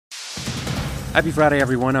Happy Friday,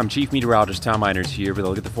 everyone. I'm Chief Meteorologist Tom Miners here with a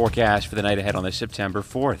look at the forecast for the night ahead on this September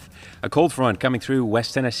 4th. A cold front coming through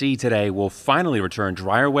West Tennessee today will finally return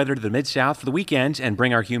drier weather to the Mid-South for the weekend and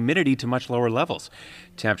bring our humidity to much lower levels.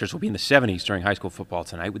 Temperatures will be in the 70s during high school football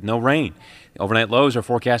tonight with no rain. The overnight lows are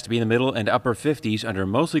forecast to be in the middle and upper 50s under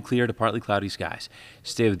mostly clear to partly cloudy skies.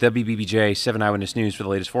 Stay with WBBJ 7 Eyewitness News for the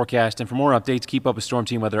latest forecast, and for more updates, keep up with Storm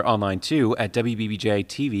Team Weather online too at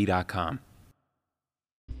WBBJTV.com.